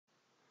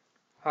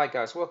Hi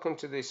guys, welcome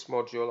to this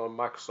module on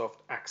Microsoft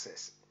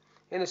Access.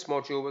 In this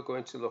module we're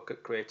going to look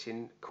at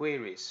creating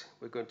queries.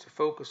 We're going to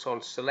focus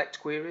on select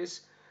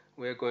queries.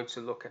 We're going to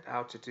look at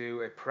how to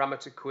do a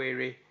parameter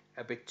query,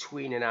 a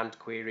between and and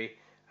query,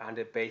 and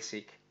a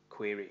basic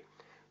query.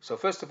 So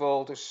first of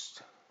all,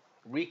 just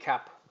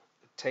recap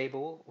the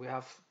table we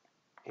have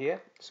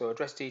here. So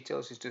address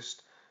details is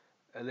just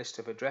a list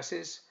of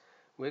addresses.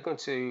 We're going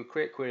to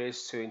create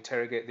queries to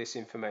interrogate this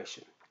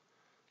information.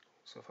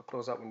 So if I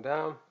close that one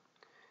down,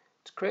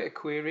 to create a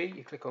query,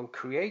 you click on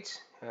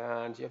Create,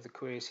 and you have the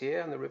queries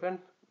here on the ribbon,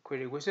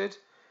 Query Wizard,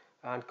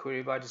 and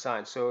Query by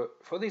Design. So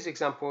for these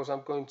examples,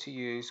 I'm going to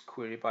use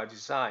Query by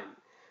Design.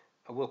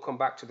 I will come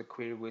back to the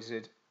Query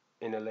Wizard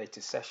in a later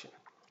session.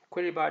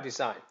 Query by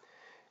Design.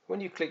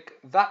 When you click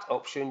that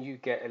option, you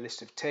get a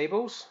list of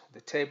tables, the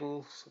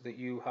tables that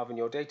you have in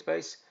your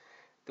database.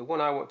 The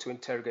one I want to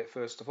interrogate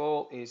first of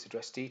all is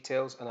address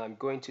details, and I'm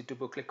going to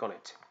double click on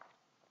it,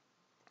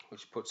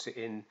 which puts it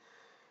in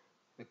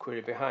the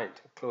query behind.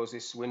 Close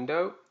this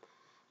window,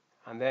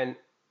 and then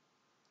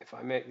if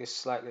I make this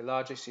slightly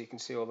larger so you can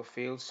see all the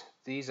fields,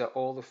 these are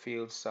all the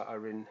fields that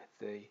are in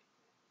the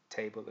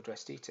table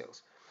address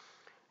details.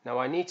 Now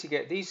I need to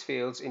get these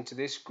fields into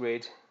this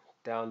grid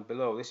down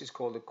below. This is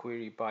called a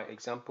query by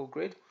example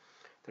grid.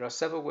 There are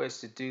several ways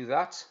to do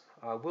that.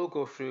 I will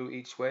go through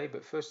each way,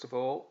 but first of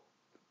all,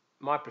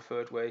 my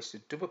preferred way is to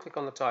double click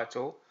on the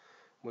title,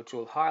 which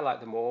will highlight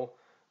them all,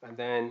 and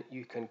then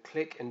you can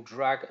click and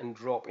drag and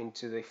drop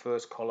into the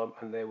first column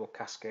and they will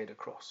cascade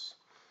across.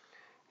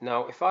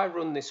 Now if I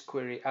run this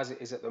query as it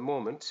is at the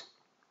moment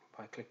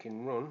by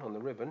clicking run on the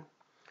ribbon,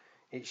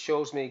 it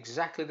shows me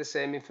exactly the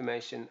same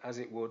information as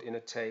it would in a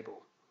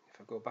table.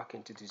 If I go back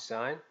into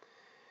design,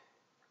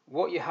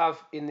 what you have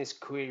in this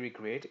query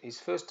grid is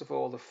first of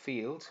all the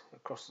field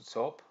across the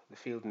top, the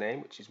field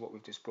name, which is what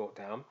we've just brought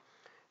down,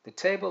 the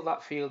table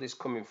that field is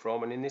coming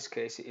from, and in this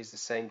case it is the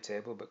same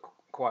table, but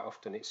quite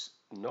often it's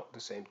not the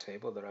same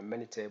table. There are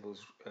many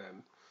tables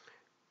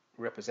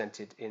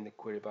represented in the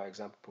query by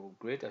example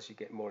grid as you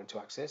get more into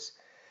Access.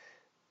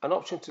 An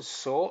option to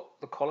sort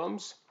the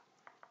columns.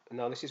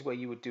 Now this is where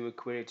you would do a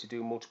query to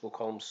do multiple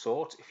column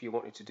sort if you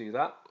wanted to do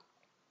that.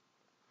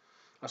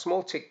 A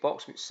small tick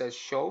box which says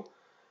show.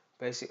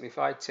 Basically if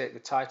I take the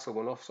title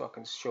one off so I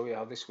can show you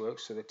how this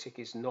works, so the tick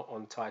is not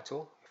on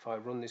title. If I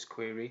run this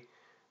query,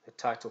 the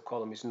title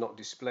column is not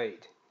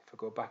displayed. If I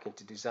go back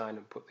into design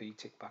and put the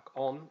tick back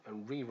on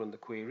and rerun the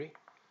query,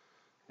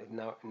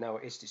 then now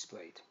it is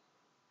displayed.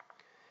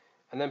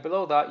 And then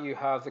below that you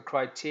have the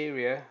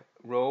criteria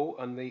row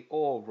and the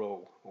all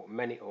row, or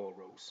many all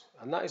rows,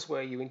 and that is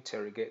where you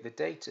interrogate the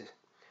data.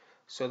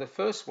 So the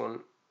first one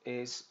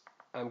is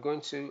I'm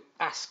going to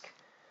ask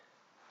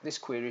this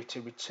query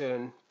to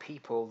return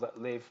people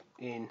that live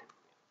in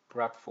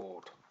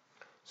Bradford.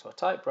 So I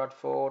type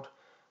Bradford,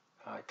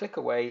 I click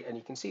away, and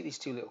you can see these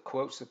two little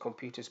quotes the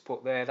computer's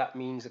put there. That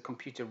means the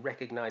computer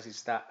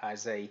recognizes that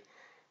as a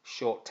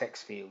short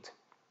text field.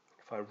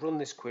 If I run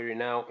this query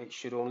now, it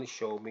should only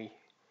show me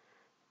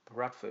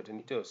Bradford, and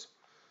it does.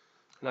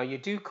 Now you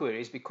do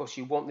queries because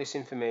you want this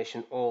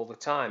information all the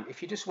time.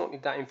 If you just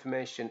wanted that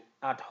information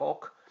ad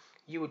hoc,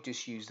 you would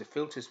just use the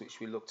filters which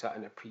we looked at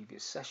in a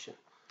previous session.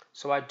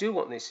 So I do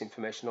want this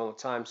information all the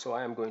time, so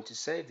I am going to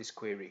save this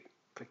query.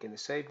 Clicking the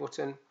save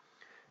button,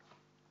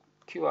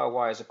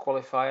 QRY is a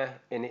qualifier,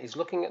 and it is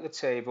looking at the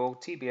table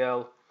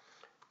TBL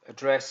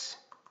address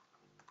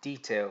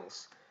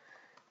details,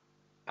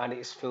 and it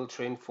is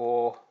filtering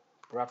for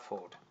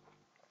Bradford.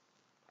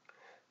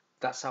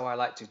 That's how I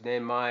like to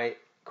name my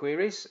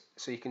queries.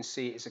 So you can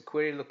see it's a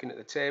query looking at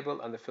the table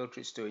and the filter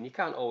it's doing. You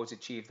can't always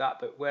achieve that,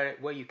 but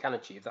where you can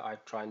achieve that, I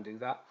try and do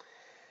that.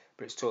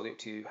 But it's totally up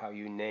to you how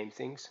you name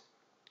things.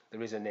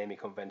 There is a naming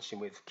convention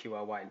with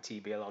QRY and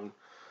TBL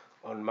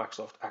on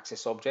Microsoft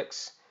Access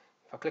objects.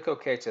 If I click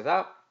OK to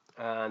that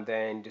and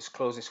then just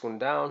close this one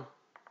down,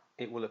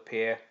 it will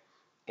appear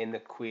in the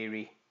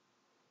query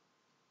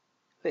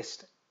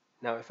list.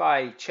 Now if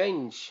I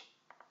change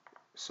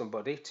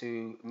somebody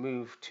to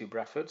move to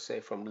Bradford, say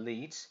from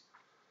Leeds,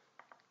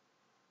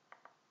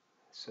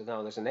 so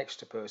now there's an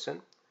extra person,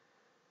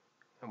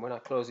 and when I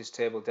close this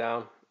table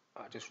down,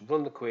 I just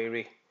run the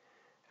query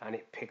and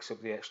it picks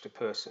up the extra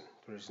person.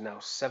 There is now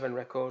 7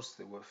 records,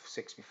 there were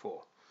 6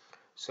 before.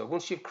 So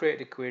once you've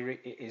created a query,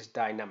 it is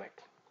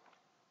dynamic.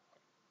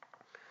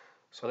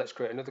 So let's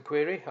create another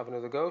query, have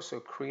another go.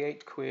 So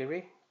create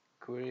query,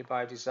 query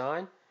by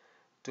design,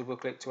 double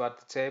click to add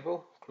the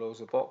table, close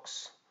the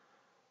box,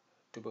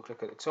 double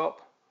click at the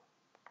top,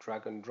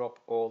 drag and drop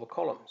all the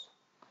columns.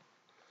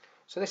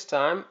 So this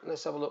time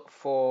let's have a look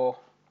for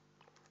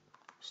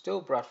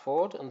still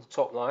Bradford on the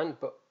top line,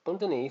 but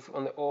underneath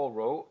on the all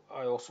row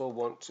I also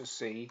want to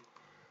see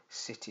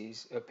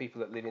cities, people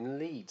that live in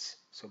Leeds.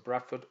 So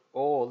Bradford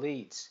or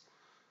Leeds.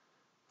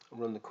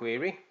 Run the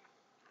query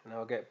and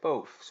I'll get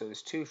both. So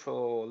there's 2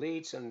 for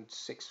Leeds and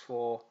 7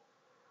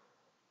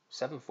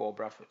 for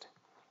Bradford.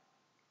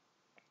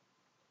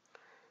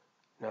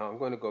 Now I'm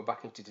going to go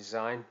back into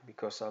design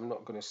because I'm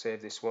not going to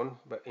save this one,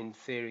 but in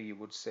theory you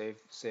would save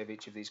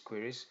each of these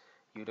queries.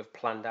 You'd have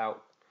planned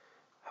out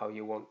how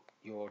you want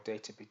your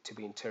data to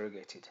be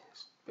interrogated.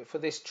 But for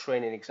this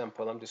training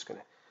example, I'm just going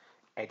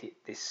to edit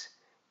this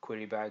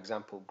query by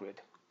example grid.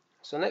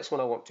 So the next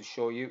one I want to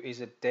show you is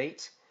a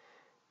date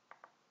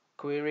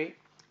query.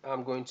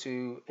 I'm going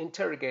to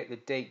interrogate the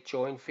date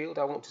join field.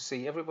 I want to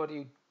see everybody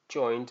who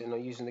joined and are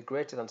using the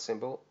greater than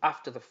symbol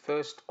after the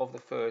 1st of the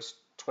 1st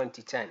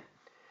 2010.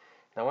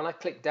 Now when I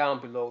click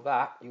down below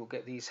that, you'll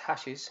get these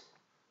hashes,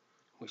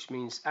 which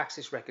means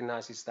Asterix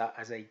recognizes that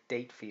as a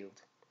date field.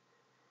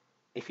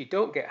 If you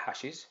don't get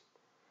hashes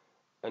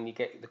and you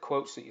get the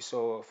quotes that you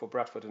saw for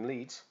Bradford and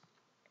Leeds,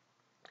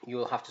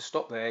 you'll have to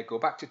stop there, go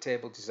back to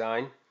table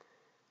design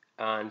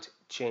and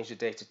change the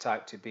data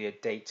type to be a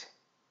date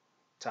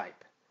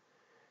type.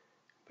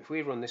 If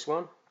we run this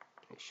one,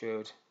 it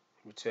should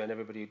return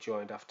everybody who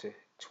joined after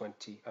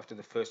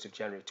the 1st of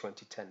January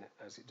 2010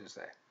 as it does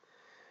there.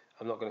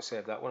 I'm not going to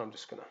save that one, I'm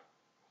just going to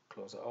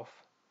close it off.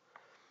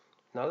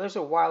 Now there's a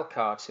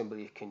wildcard symbol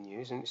you can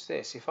use, and it's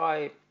this. If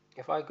I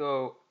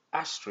go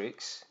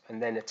Asterix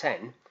and then a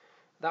 10,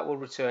 that will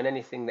return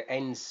anything that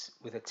ends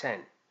with a 10.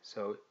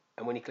 So,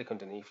 and when you click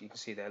underneath, you can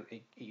see there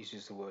it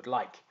uses the word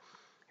like.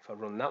 If I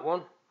run that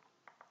one,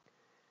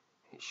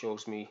 it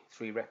shows me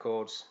 3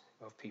 records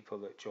of people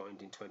that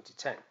joined in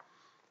 2010.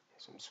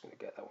 So I'm just going to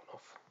get that one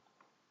off.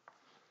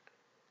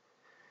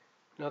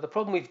 Now the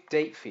problem with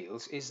date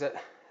fields is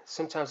that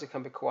sometimes it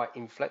can be quite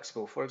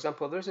inflexible. For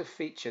example, there's a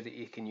feature that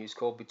you can use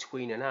called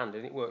between and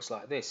it works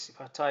like this.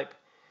 If I type,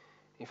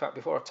 in fact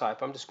before I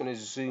type, I'm just going to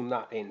zoom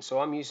that in. So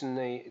I'm using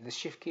the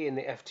shift key and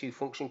the F2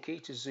 function key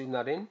to zoom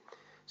that in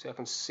so I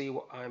can see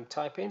what I'm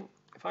typing.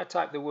 If I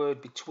type the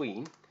word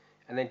between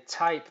and then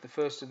type the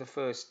 1st of the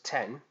 1st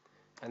 10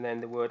 and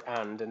then the word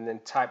and then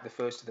type the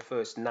 1st of the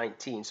 1st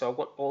 19, so I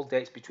want all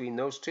dates between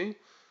those two,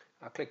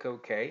 I click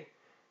OK.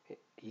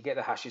 You get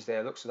the hashes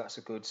there, look, so that's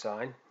a good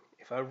sign.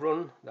 If I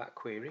run that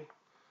query,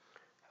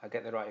 I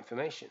get the right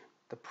information.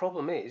 The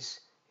problem is,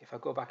 if I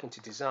go back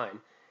into design,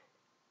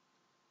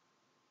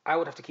 I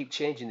would have to keep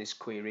changing this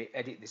query,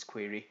 edit this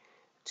query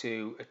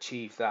to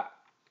achieve that.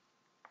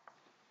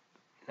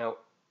 Now,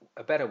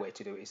 a better way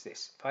to do it is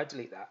this. If I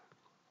delete that,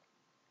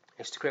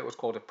 it's to create what's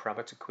called a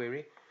parameter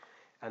query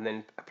and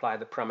then apply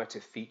the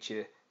parameter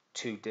feature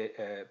to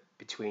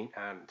between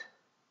and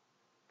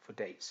for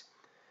dates.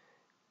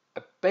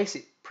 A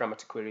basic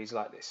parameter query is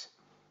like this.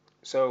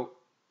 So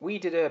we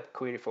did a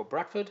query for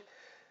Bradford.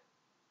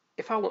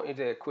 If I wanted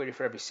a query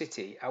for every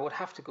city, I would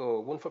have to go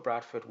one for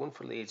Bradford, one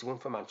for Leeds, one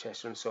for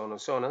Manchester, and so on and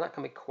so on. And that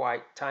can be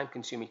quite time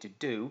consuming to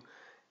do.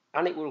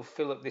 And it will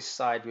fill up this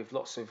side with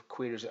lots of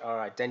queries that are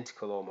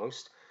identical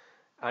almost.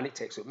 And it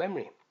takes up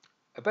memory.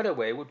 A better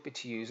way would be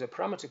to use a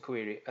parameter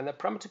query. And the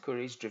parameter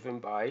query is driven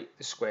by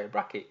the square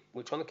bracket,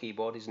 which on the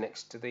keyboard is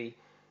next to the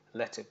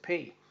letter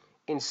P.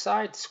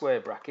 Inside square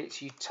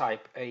brackets, you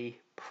type a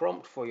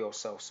prompt for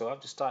yourself. So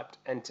I've just typed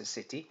enter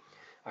city.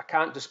 I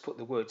can't just put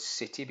the word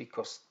city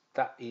because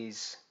that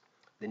is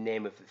the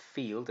name of the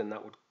field and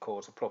that would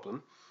cause a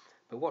problem.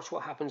 But watch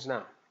what happens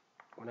now.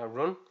 When I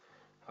run,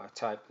 I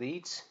type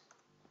Leeds,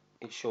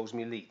 it shows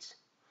me Leeds.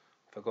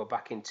 If I go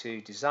back into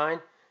design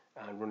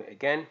and run it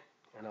again,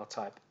 and I'll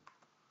type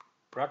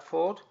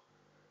Bradford,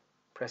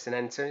 press an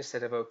enter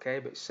instead of OK,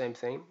 but same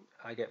thing,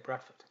 I get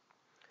Bradford.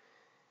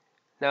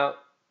 Now,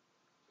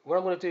 what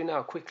I'm going to do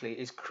now quickly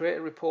is create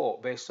a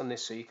report based on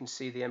this so you can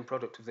see the end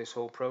product of this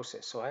whole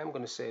process. So I am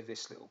going to save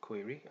this little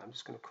query. I'm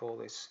just going to call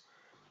this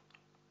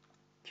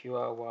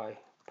QRY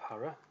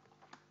para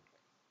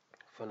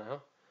for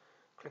now.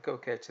 Click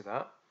OK to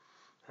that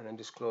and then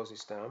just close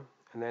this down.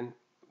 And then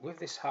with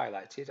this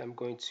highlighted, I'm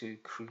going to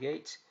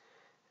create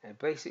a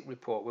basic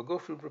report. We'll go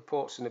through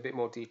reports in a bit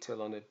more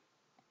detail on a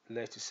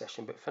later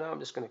session, but for now I'm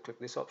just going to click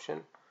this option.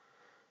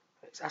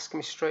 It's asking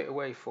me straight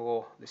away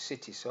for the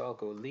city, so I'll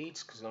go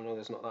Leeds because I know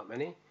there's not that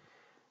many,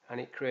 and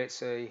it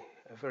creates a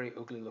very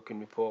ugly looking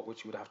report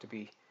which would have to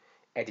be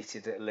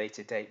edited at a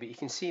later date. But you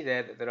can see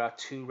there that there are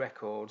 2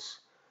 records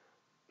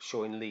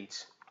showing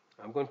Leeds.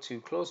 I'm going to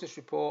close this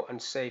report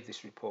and save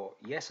this report.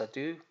 Yes, I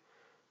do.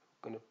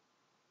 I'm going to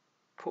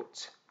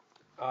put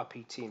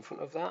RPT in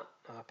front of that,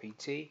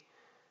 RPT,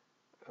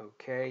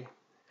 OK,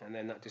 and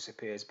then that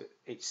disappears, but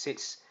it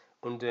sits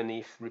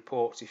underneath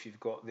reports if you've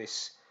got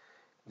this,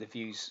 the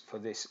views for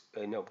this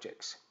in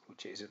objects,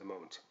 which it is at the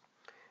moment.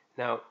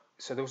 Now,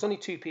 so there was only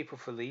 2 people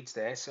for Leeds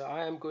there, so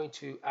I am going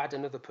to add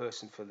another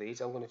person for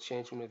Leeds. I'm going to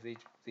change one of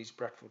these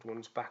Bradford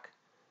ones back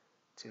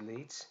to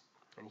Leeds,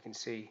 and you can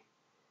see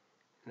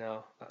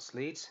now that's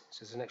Leeds,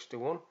 so there's an extra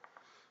one.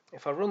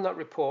 If I run that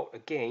report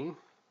again,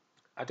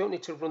 I don't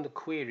need to run the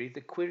query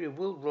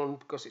will run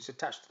because it's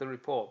attached to the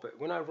report, but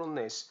when I run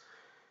this,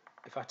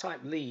 if I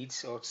type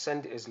Leeds or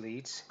send it as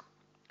Leeds,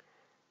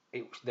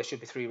 there should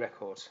be 3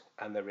 records,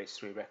 and there is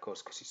 3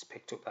 records because it's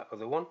picked up that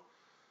other one.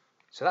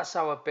 So that's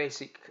how a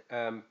basic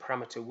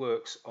parameter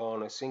works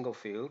on a single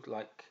field.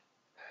 Like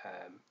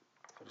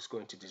I'll just go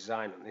into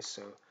design on this,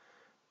 so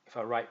if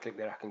I right click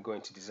there I can go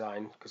into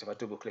design, because if I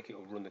double click it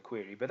will run the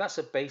query. But that's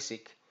a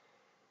basic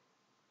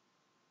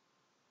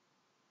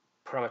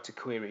parameter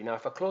query. Now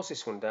if I close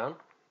this one down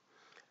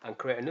and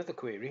create another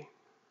query,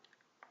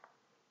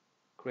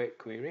 create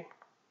query,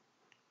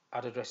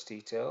 add address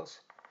details,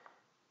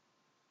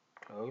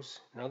 close.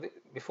 Now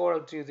before I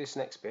do this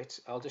next bit,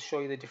 I'll just show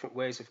you the different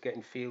ways of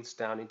getting fields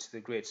down into the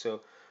grid.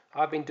 So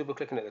I've been double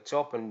clicking at the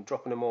top and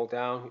dropping them all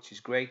down, which is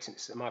great, and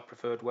it's my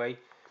preferred way.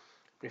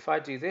 But if I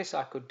do this,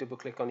 I could double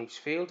click on each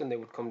field and they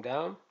would come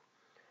down.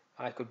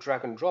 I could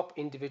drag and drop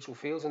individual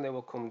fields and they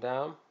will come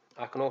down.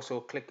 I can also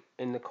click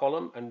in the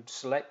column and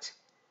select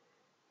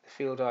the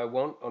field I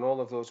want, and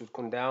all of those would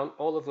come down.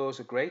 All of those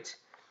are great.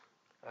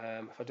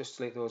 If I just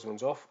delete those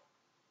ones off,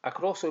 I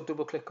could also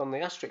double click on the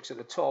Asterix at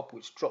the top,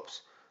 which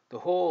drops the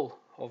whole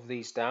of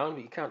these down,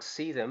 but you can't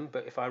see them.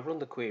 But if I run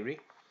the query,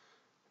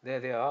 there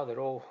they are,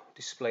 they're all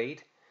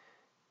displayed.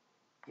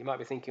 You might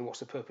be thinking, what's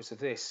the purpose of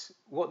this?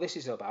 What this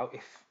is about,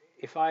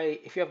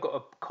 if you have got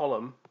a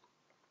column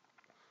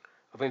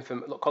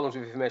of columns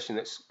of information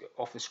that's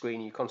off the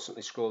screen, you're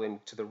constantly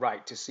scrolling to the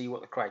right to see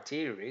what the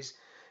criteria is,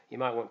 you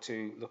might want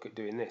to look at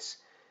doing this,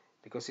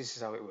 because this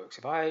is how it works.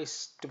 If I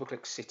double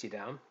click city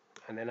down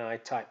and then I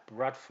type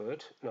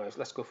Bradford, no,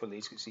 let's go for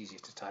Leeds because it's easier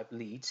to type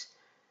Leeds.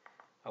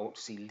 I want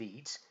to see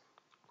Leeds.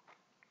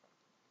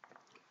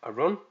 I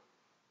run,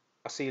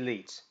 I see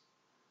Leeds,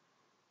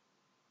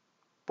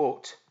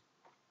 but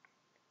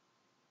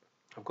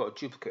I've got a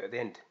duplicate at the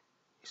end.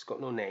 It's got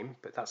no name,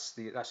 but that's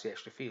the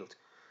extra field.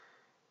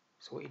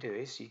 So what you do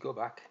is you go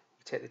back,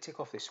 you take the tick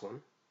off this one,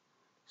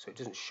 so it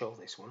doesn't show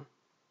this one,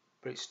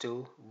 but it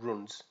still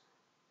runs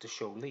to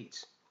show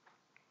Leeds.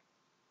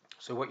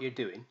 So what you're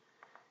doing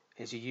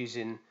is you're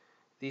using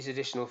these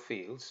additional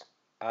fields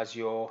as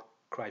your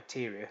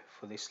criteria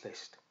for this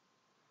list.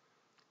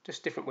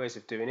 Just different ways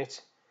of doing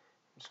it.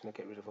 I'm just going to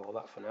get rid of all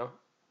that for now.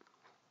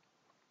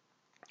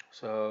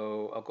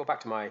 So I'll go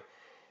back to my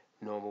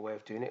normal way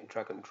of doing it,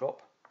 drag and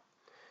drop.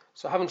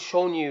 So I haven't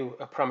shown you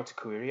a parameter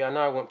query. I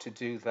now want to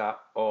do that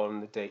on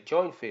the date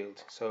join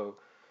field. So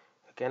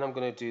again, I'm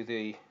going to do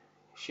the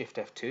Shift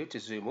F2 to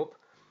zoom up.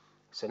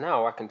 So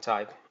now I can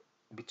type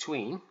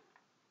between,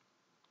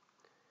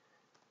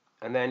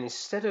 and then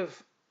instead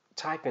of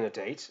typing a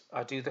date,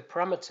 I do the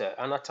parameter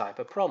and I type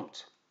a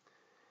prompt.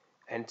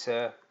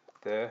 Enter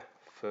the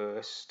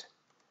first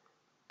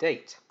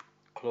date,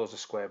 close the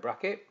square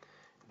bracket,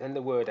 then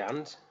the word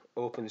and,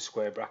 open the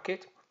square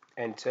bracket,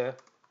 enter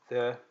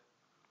the,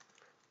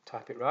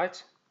 type it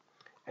right,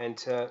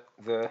 enter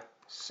the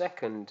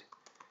second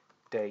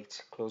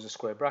date, close the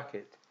square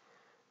bracket.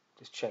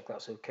 Just check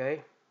that's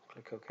okay,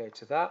 click OK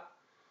to that,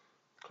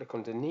 click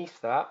underneath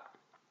that,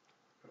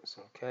 that's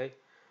okay,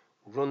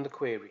 run the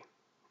query.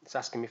 It's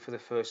asking me for the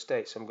first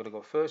date, so I'm going to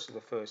go first to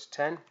the first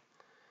 10,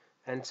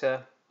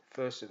 enter,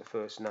 first to the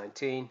first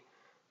 19,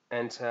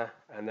 enter,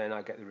 and then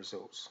I get the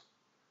results.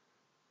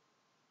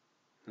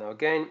 Now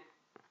again,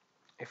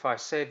 if I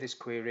save this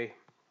query,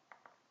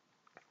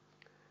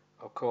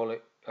 I'll call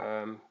it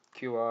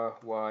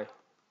QRY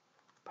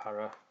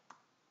para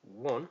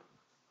 1.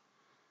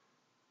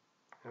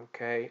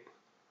 Okay,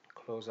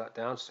 close that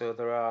down. So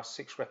there are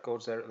 6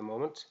 records there at the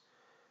moment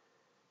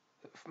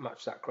that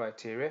match that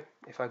criteria.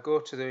 If I go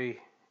to the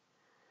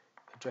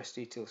address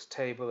details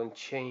table and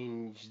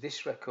change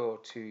this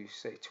record to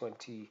say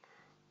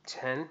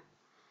 2010,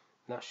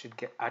 that should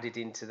get added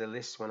into the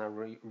list when I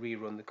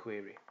rerun the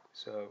query.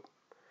 So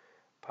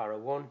para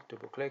 1,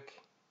 double click,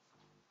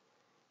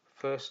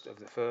 first of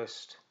the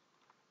first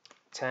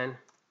 10,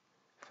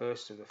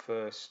 first of the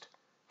first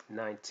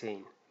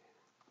 19.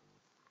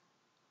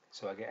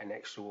 So I get an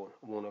extra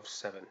one of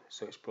 7.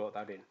 So it's brought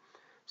that in.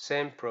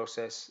 Same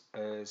process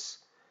as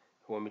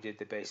when we did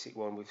the basic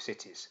one with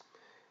cities.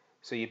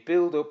 So you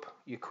build up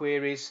your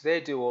queries, they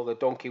do all the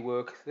donkey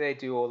work, they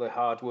do all the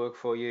hard work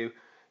for you.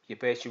 You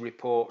base your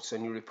reports,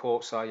 and your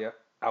reports are your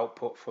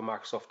output for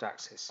Microsoft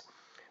Access.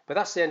 But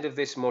that's the end of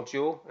this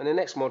module. In the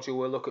next module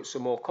we'll look at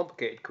some more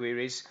complicated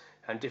queries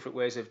and different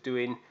ways of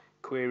doing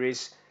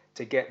queries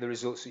to get the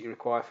results that you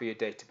require for your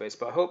database.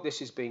 But I hope this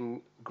has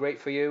been great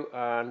for you,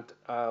 and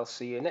I'll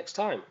see you next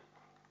time.